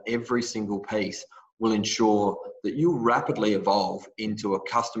steps on every single piece will ensure that you'll rapidly evolve into a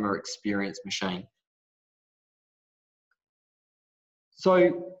customer experience machine.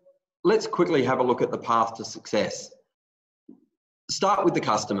 So let's quickly have a look at the path to success. Start with the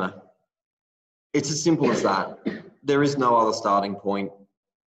customer. It's as simple as that. There is no other starting point.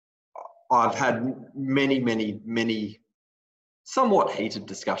 I've had many somewhat heated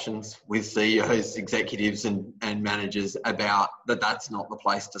discussions with CEOs, executives and managers about that's not the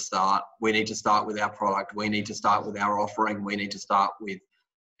place to start. We need to start with our product. We need to start with our offering. We need to start with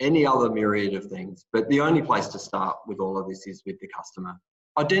any other myriad of things. But the only place to start with all of this is with the customer.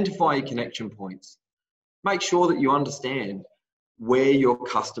 Identify your connection points. Make sure that you understand where your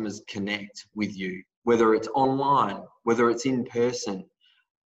customers connect with you. whether it's online, whether it's in person.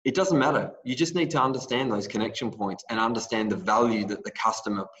 It doesn't matter. You just need to understand those connection points and understand the value that the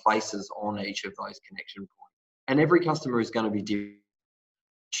customer places on each of those connection points. And every customer is going to be different.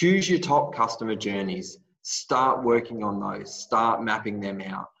 Choose your top customer journeys. Start working on those. Start mapping them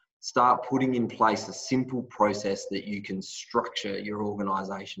out. Start putting in place a simple process that you can structure your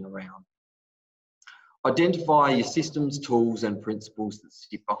organisation around. Identify your systems, tools, and principles that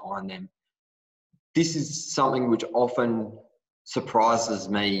sit behind them. This is something which often surprises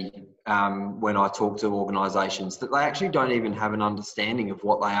me when I talk to organisations, that they actually don't even have an understanding of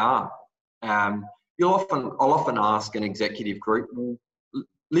what they are. I'll often ask an executive group, well,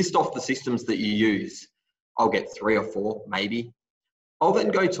 list off the systems that you use. I'll get 3 or 4, maybe. I'll then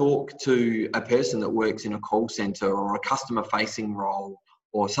go talk to a person that works in a call centre or a customer-facing role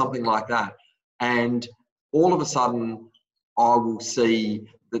or something like that. And all of a sudden, I will see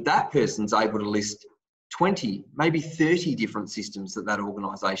that that person's able to list 20, maybe 30 different systems that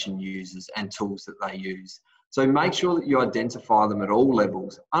organisation uses and tools that they use. So make sure that you identify them at all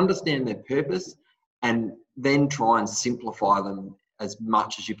levels, understand their purpose, and then try and simplify them as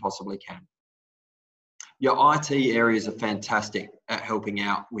much as you possibly can. Your IT areas are fantastic at helping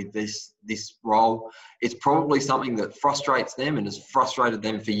out with this role. It's probably something that frustrates them and has frustrated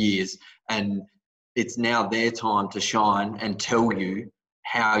them for years, and it's now their time to shine and tell you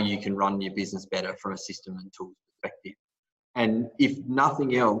how you can run your business better from a system and tools perspective. And if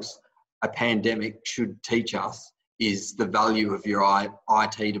nothing else, a pandemic should teach us is the value of your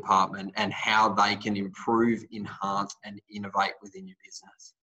IT department and how they can improve, enhance, and innovate within your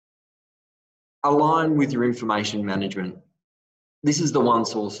business. Align with your information management. This is the one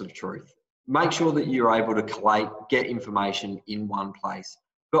source of truth. Make sure that you're able to collate, get information in one place,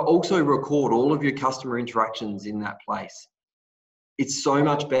 but also record all of your customer interactions in that place. It's so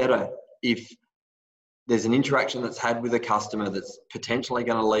much better if there's an interaction that's had with a customer that's potentially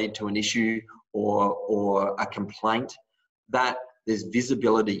going to lead to an issue or a complaint, that there's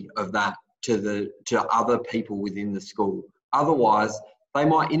visibility of that to other people within the school. Otherwise, they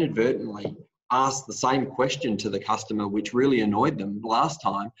might inadvertently ask the same question to the customer, which really annoyed them last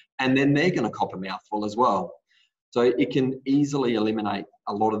time, and then they're going to cop a mouthful as well. So it can easily eliminate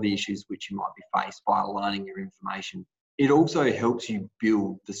a lot of the issues which you might be faced by aligning your information. It also helps you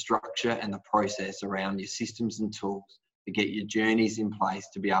build the structure and the process around your systems and tools to get your journeys in place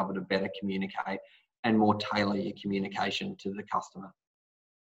to be able to better communicate and more tailor your communication to the customer.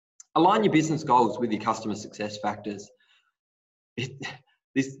 Align your business goals with your customer success factors.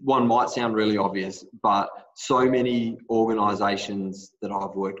 This one might sound really obvious, but so many organisations that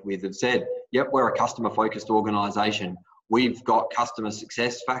I've worked with have said, yep, we're a customer-focused organisation. We've got customer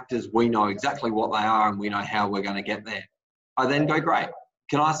success factors. We know exactly what they are and we know how we're going to get there. I then go, great.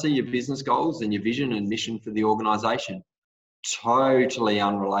 Can I see your business goals and your vision and mission for the organisation? Totally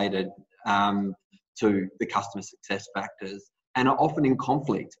unrelated to the customer success factors and are often in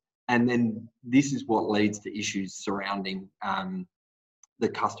conflict. And then this is what leads to issues surrounding the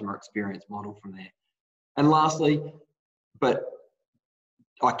customer experience model from there. And lastly, but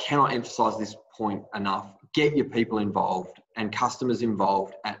I cannot emphasize this point enough, get your people involved and customers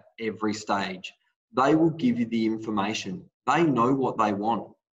involved at every stage. They will give you the information. They know what they want.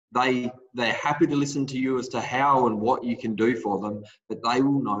 They're happy to listen to you as to how and what you can do for them, but they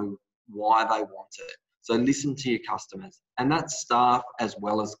will know why they want it. So listen to your customers, and that's staff as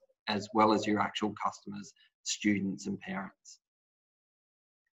well as your actual customers, students and parents.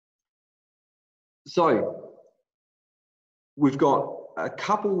 So we've got a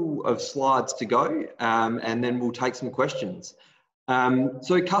couple of slides to go, and then we'll take some questions.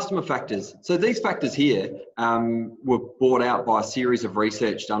 So customer factors. So these factors here were brought out by a series of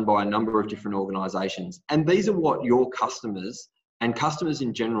research done by a number of different organisations. And these are what your customers and customers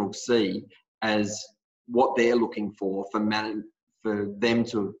in general see as what they're looking for them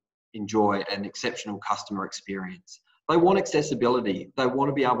to enjoy an exceptional customer experience. They want accessibility. They want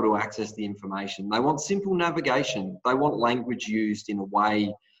to be able to access the information. They want simple navigation. They want language used in a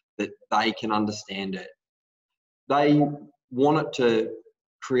way that they can understand it. They want it to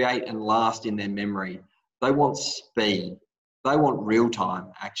create and last in their memory. They want speed. They want real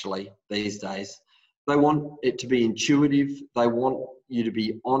time, actually, these days. They want it to be intuitive. They want you to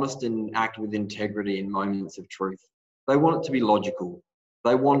be honest and act with integrity in moments of truth. They want it to be logical.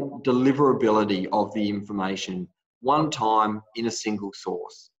 They want deliverability of the information, one time in a single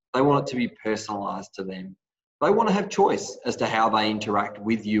source. They want it to be personalised to them. They want to have choice as to how they interact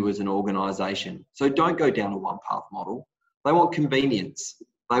with you as an organisation. So don't go down a one-path model. They want convenience.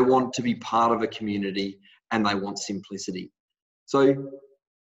 They want to be part of a community, and they want simplicity. So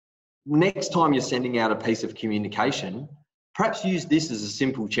next time you're sending out a piece of communication, perhaps use this as a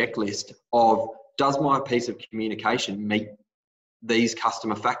simple checklist of, does my piece of communication meet these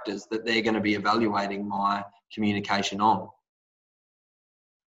customer factors that they're going to be evaluating my communication on?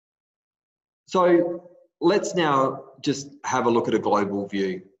 So let's now just have a look at a global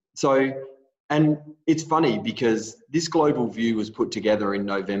view. And it's funny because this global view was put together in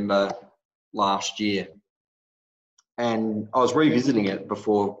November last year. And I was revisiting it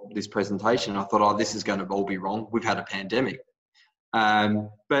before this presentation. I thought, this is going to all be wrong. We've had a pandemic.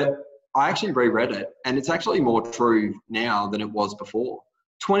 But I actually reread it, and it's actually more true now than it was before.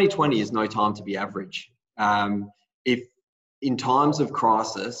 2020 is no time to be average. If in times of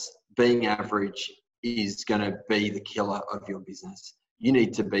crisis, being average is going to be the killer of your business. You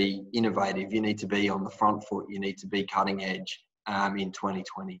need to be innovative. You need to be on the front foot. You need to be cutting edge in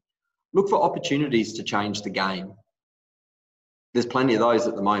 2020. Look for opportunities to change the game. There's plenty of those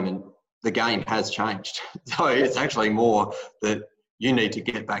at the moment. The game has changed. So it's actually more that you need to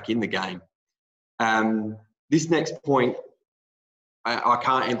get back in the game. This next point, I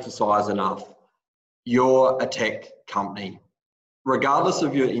can't emphasize enough. You're a tech company. Regardless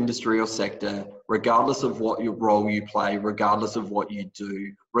of your industry or sector, regardless of what your role you play, regardless of what you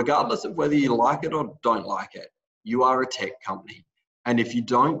do, regardless of whether you like it or don't like it, you are a tech company. And if you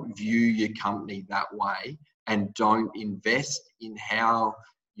don't view your company that way and don't invest in how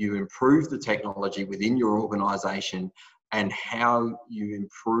you improve the technology within your organisation and how you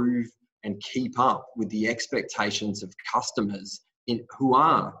improve and keep up with the expectations of customers who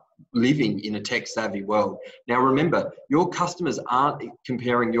are living in a tech-savvy world. Now remember, your customers aren't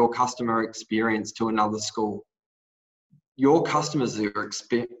comparing your customer experience to another school. Your customers are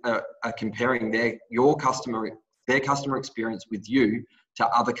comparing their customer experience with you to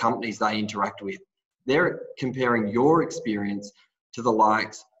other companies they interact with. They're comparing your experience to the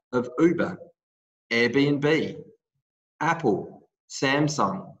likes of Uber, Airbnb, Apple,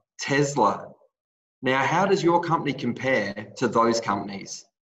 Samsung, Tesla. Now, how does your company compare to those companies?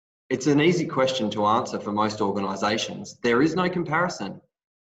 It's an easy question to answer for most organisations. There is no comparison,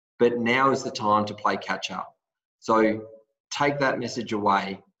 but now is the time to play catch up. So take that message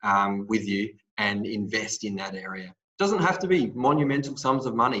away with you and invest in that area. It doesn't have to be monumental sums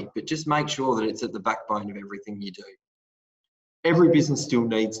of money, but just make sure that it's at the backbone of everything you do. Every business still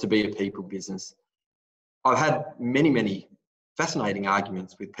needs to be a people business. I've had many fascinating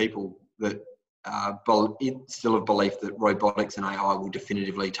arguments with people that still have belief that robotics and AI will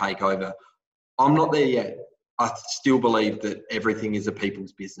definitively take over. I'm not there yet. I still believe that everything is a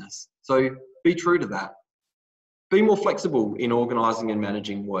people's business. So be true to that. Be more flexible in organising and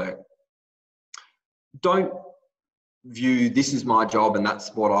managing work. Don't view this is my job and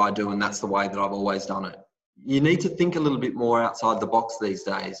that's what I do and that's the way that I've always done it. You need to think a little bit more outside the box these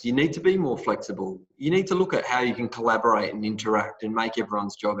days. You need to be more flexible. You need to look at how you can collaborate and interact and make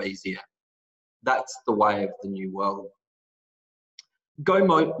everyone's job easier. That's the way of the new world. Go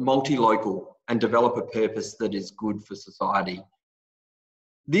multi-local and develop a purpose that is good for society.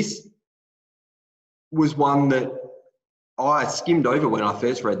 This was one that I skimmed over when I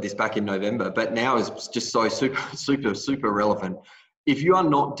first read this back in November, but now is just so super relevant. If you are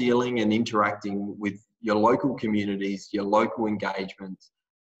not dealing and interacting with your local communities, your local engagements,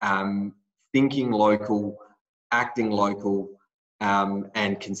 thinking local, acting local,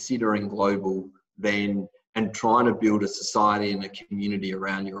 and considering global, then and trying to build a society and a community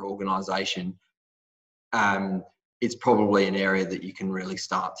around your organisation, it's probably an area that you can really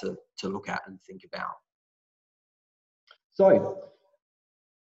start to look at and think about. So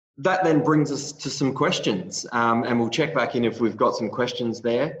that then brings us to some questions, and we'll check back in if we've got some questions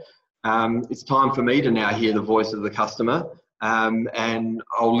there. It's time for me to now hear the voice of the customer, and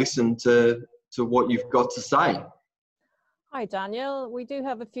I'll listen to what you've got to say. Hi, Daniel. We do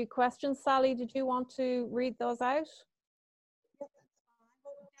have a few questions. Sally, did you want to read those out?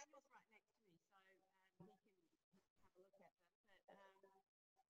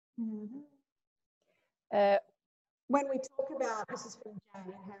 When we talk about, this is from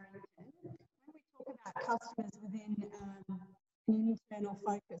Jane Harrington, when we talk about customers within an internal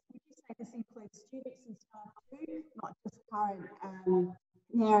focus, would you say this includes students and staff too, not just current parents,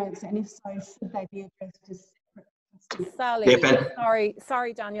 and if so, should they be addressed as separate customers? Sally,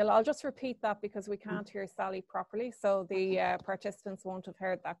 sorry, Daniel, I'll just repeat that because we can't hear Sally properly, so the participants won't have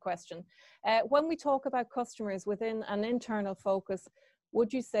heard that question. When we talk about customers within an internal focus,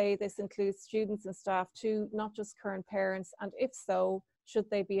 would you say this includes students and staff too, not just current parents? And if so, should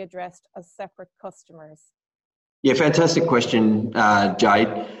they be addressed as separate customers? Yeah, fantastic question, Jade.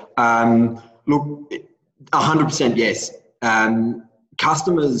 Look, 100% yes.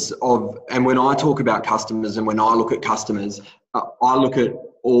 customers and when I talk about customers and when I look at customers, I look at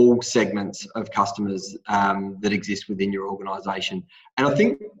all segments of customers that exist within your organisation. And I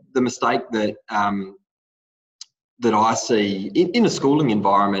think the mistake that that I see in a schooling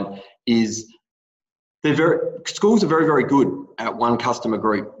environment is schools are very, very good at one customer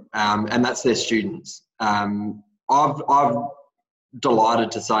group, and that's their students. I'm delighted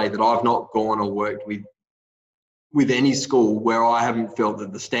to say that I've not gone or worked with any school where I haven't felt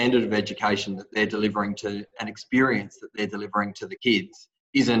that the standard of education that they're delivering to an experience that they're delivering to the kids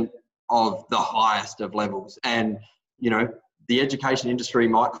isn't of the highest of levels. And, you know, the education industry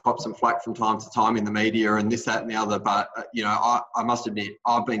might cop some flack from time to time in the media and this, that and the other, but, you know, I must admit,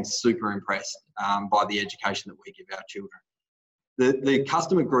 I've been super impressed by the education that we give our children. The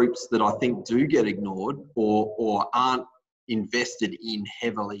customer groups that I think do get ignored or aren't invested in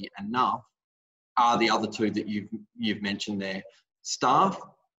heavily enough are the other two that you've mentioned there. Staff,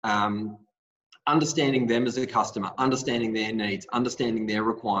 understanding them as a customer, understanding their needs, understanding their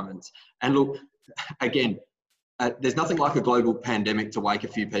requirements. And look, again, there's nothing like a global pandemic to wake a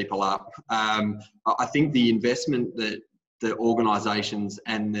few people up. I think the investment that the organisations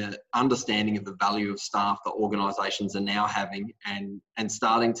and the understanding of the value of staff that organisations are now having and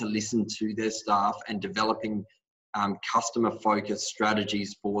starting to listen to their staff and developing customer-focused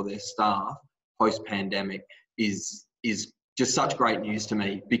strategies for their staff post-pandemic is just such great news to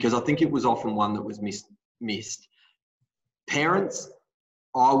me, because I think it was often one that was missed. Parents,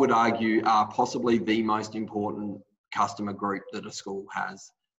 I would argue, are possibly the most important customer group that a school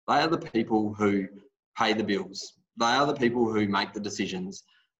has. They are the people who pay the bills. They are the people who make the decisions.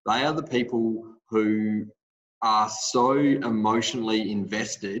 They are the people who are so emotionally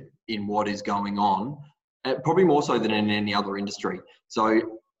invested in what is going on, probably more so than in any other industry.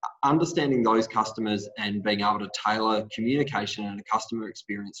 So understanding those customers and being able to tailor communication and a customer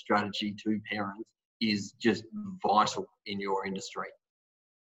experience strategy to parents is just vital in your industry.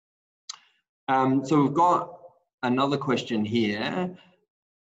 So we've got another question here.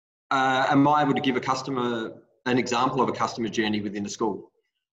 Am I able to give an example of a customer journey within a school?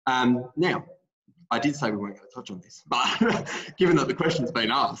 Now, I did say we weren't going to touch on this, but given that the question's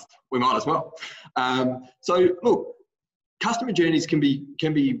been asked, we might as well. So look, customer journeys can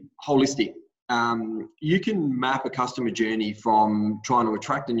be holistic. You can map a customer journey from trying to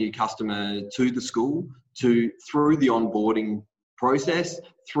attract a new customer to the school through the onboarding process,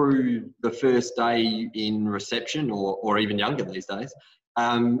 through the first day in reception or even younger these days,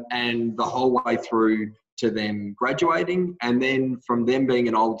 and the whole way through to them graduating, and then from them being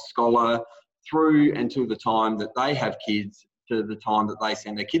an old scholar through until the time that they have kids, to the time that they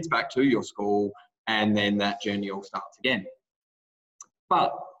send their kids back to your school, and then that journey all starts again.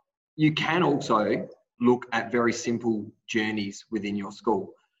 But you can also look at very simple journeys within your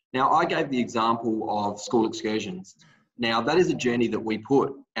school. Now, I gave the example of school excursions. Now, that is a journey that we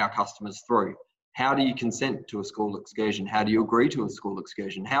put our customers through. How do you consent to a school excursion? How do you agree to a school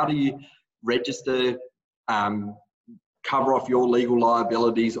excursion? How do you register, cover off your legal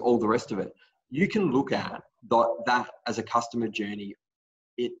liabilities, all the rest of it? You can look at that as a customer journey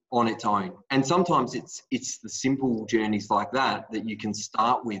on its own. And sometimes it's the simple journeys like that you can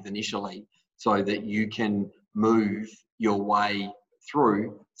start with initially, so that you can move your way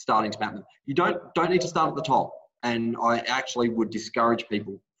through starting to map them. You don't need to start at the top. And I actually would discourage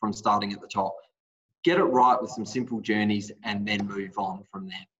people from starting at the top. Get it right with some simple journeys and then move on from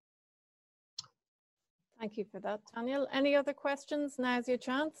there. Thank you for that, Daniel. Any other questions? Now's your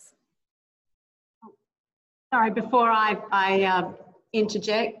chance. Sorry, before I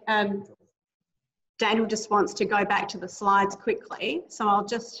interject, Daniel just wants to go back to the slides quickly, so I'll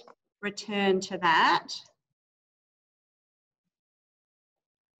just return to that.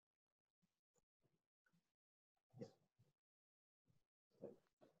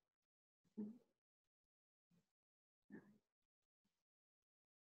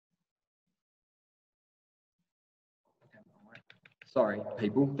 Sorry,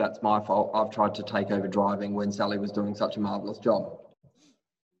 people, that's my fault. I've tried to take over driving when Sally was doing such a marvellous job.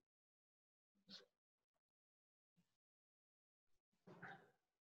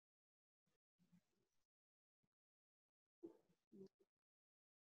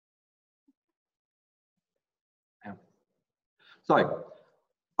 So,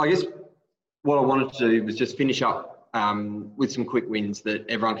 I guess what I wanted to do was just finish up with some quick wins that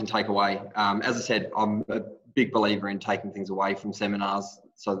everyone can take away. As I said, I'm a big believer in taking things away from seminars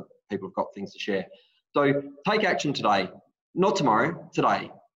so that people have got things to share. So take action today, not tomorrow, today.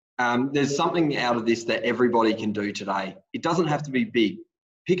 There's something out of this that everybody can do today. It doesn't have to be big.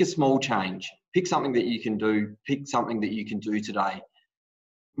 Pick a small change. Pick something that you can do. Pick something that you can do today.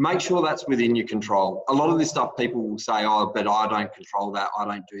 make sure that's within your control. A lot of this stuff people will say, oh, but I don't control that, I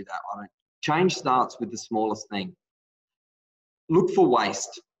don't do that, Change starts with the smallest thing. Look for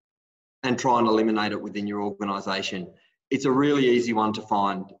waste and try and eliminate it within your organisation. It's a really easy one to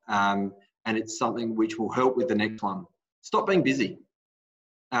find, and it's something which will help with the next one. Stop being busy.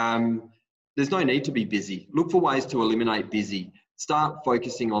 There's no need to be busy. Look for ways to eliminate busy. Start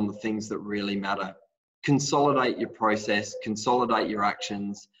focusing on the things that really matter. Consolidate your process, consolidate your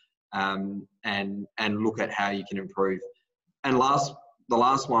actions, and look at how you can improve. And the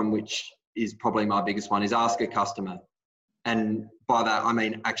last one, which is probably my biggest one, is ask a customer. And by that, I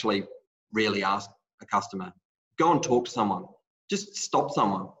mean actually really ask a customer. Go and talk to someone. Just stop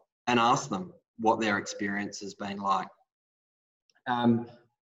someone and ask them what their experience has been like.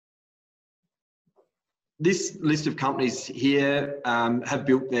 This list of companies here have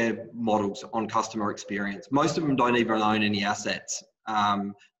built their models on customer experience. Most of them don't even own any assets.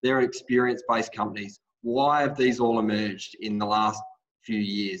 They're experience-based companies. Why have these all emerged in the last few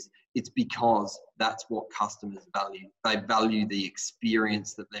years? It's because that's what customers value. They value the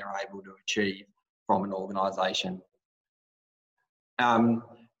experience that they're able to achieve from an organisation. And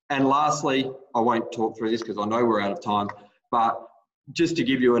lastly, I won't talk through this because I know we're out of time, but just to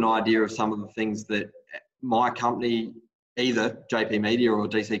give you an idea of some of the things that my company, either JP Media or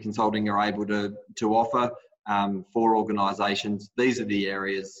DC Consulting, are able to offer for organisations. These are the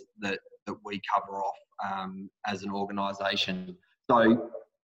areas that we cover off as an organisation. So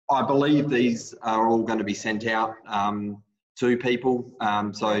I believe these are all going to be sent out to people.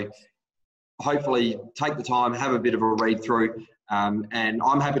 So hopefully take the time, have a bit of a read through, and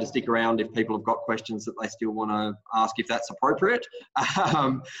I'm happy to stick around if people have got questions that they still want to ask, if that's appropriate.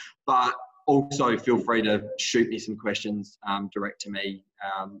 But also feel free to shoot me some questions direct to me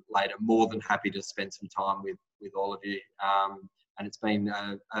later. More than happy to spend some time with all of you. And it's been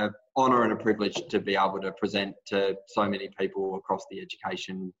an honour and a privilege to be able to present to so many people across the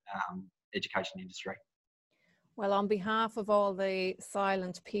education industry. Well, on behalf of all the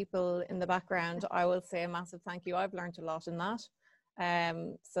silent people in the background, I will say a massive thank you. I've learned a lot in that.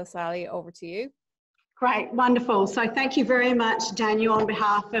 So Sally, over to you. Great, wonderful. So thank you very much, Daniel, on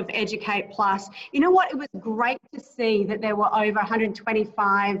behalf of Educate Plus. You know what? It was great to see that there were over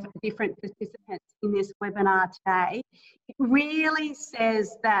 125 different participants in this webinar today. It really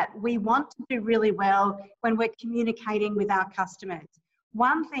says that we want to do really well when we're communicating with our customers.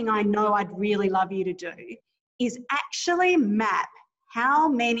 One thing I know I'd really love you to do is actually map how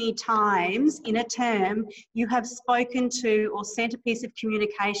many times in a term you have spoken to or sent a piece of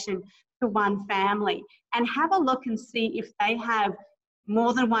communication to one family, and have a look and see if they have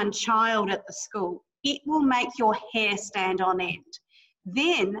more than one child at the school. It will make your hair stand on end.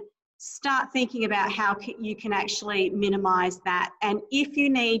 Then start thinking about how you can actually minimise that. And if you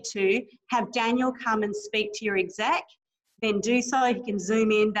need to have Daniel come and speak to your exec, then do so. He can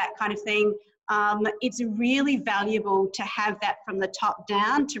zoom in, that kind of thing. It's really valuable to have that from the top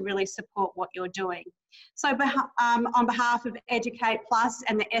down to really support what you're doing. So on behalf of Educate Plus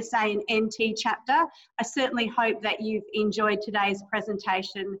and the SA and NT chapter, I certainly hope that you've enjoyed today's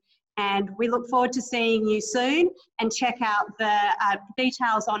presentation, and we look forward to seeing you soon. And check out the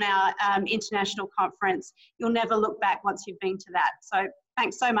details on our international conference. You'll never look back once you've been to that. So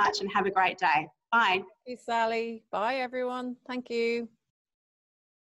thanks so much and have a great day. Bye. Thank you, Sally. Bye, everyone. Thank you.